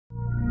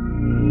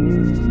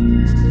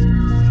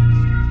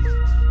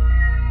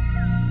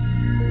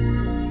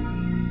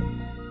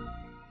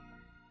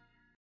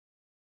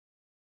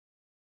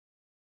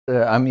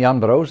I'm Jan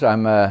Broos.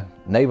 I'm a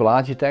naval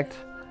architect,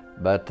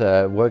 but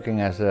working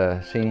as a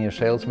senior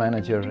sales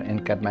manager in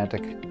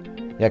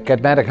CADMATIC. Yeah,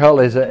 CADMATIC Hull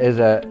is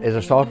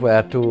a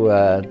software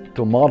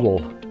to model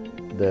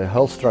the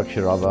hull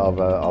structure of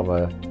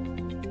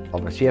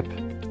a ship,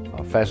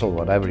 or vessel,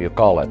 whatever you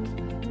call it.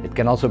 It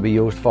can also be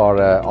used for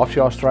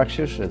offshore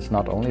structures. It's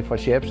not only for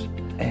ships.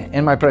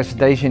 In my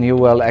presentation, you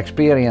will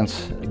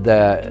experience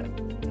the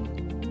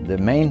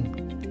main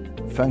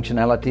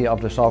functionality of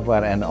the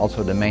software and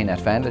also the main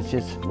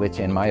advantages, which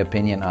in my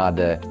opinion are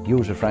the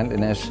user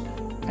friendliness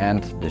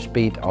and the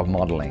speed of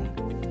modeling,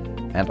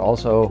 and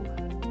also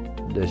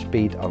the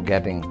speed of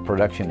getting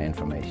production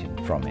information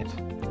from it.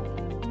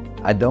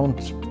 I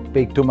don't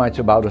speak too much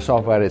about the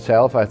software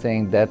itself. I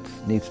think that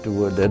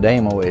the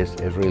demo is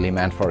really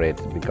meant for it,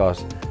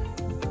 because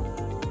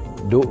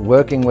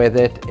working with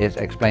it is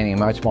explaining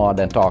much more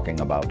than talking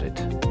about it.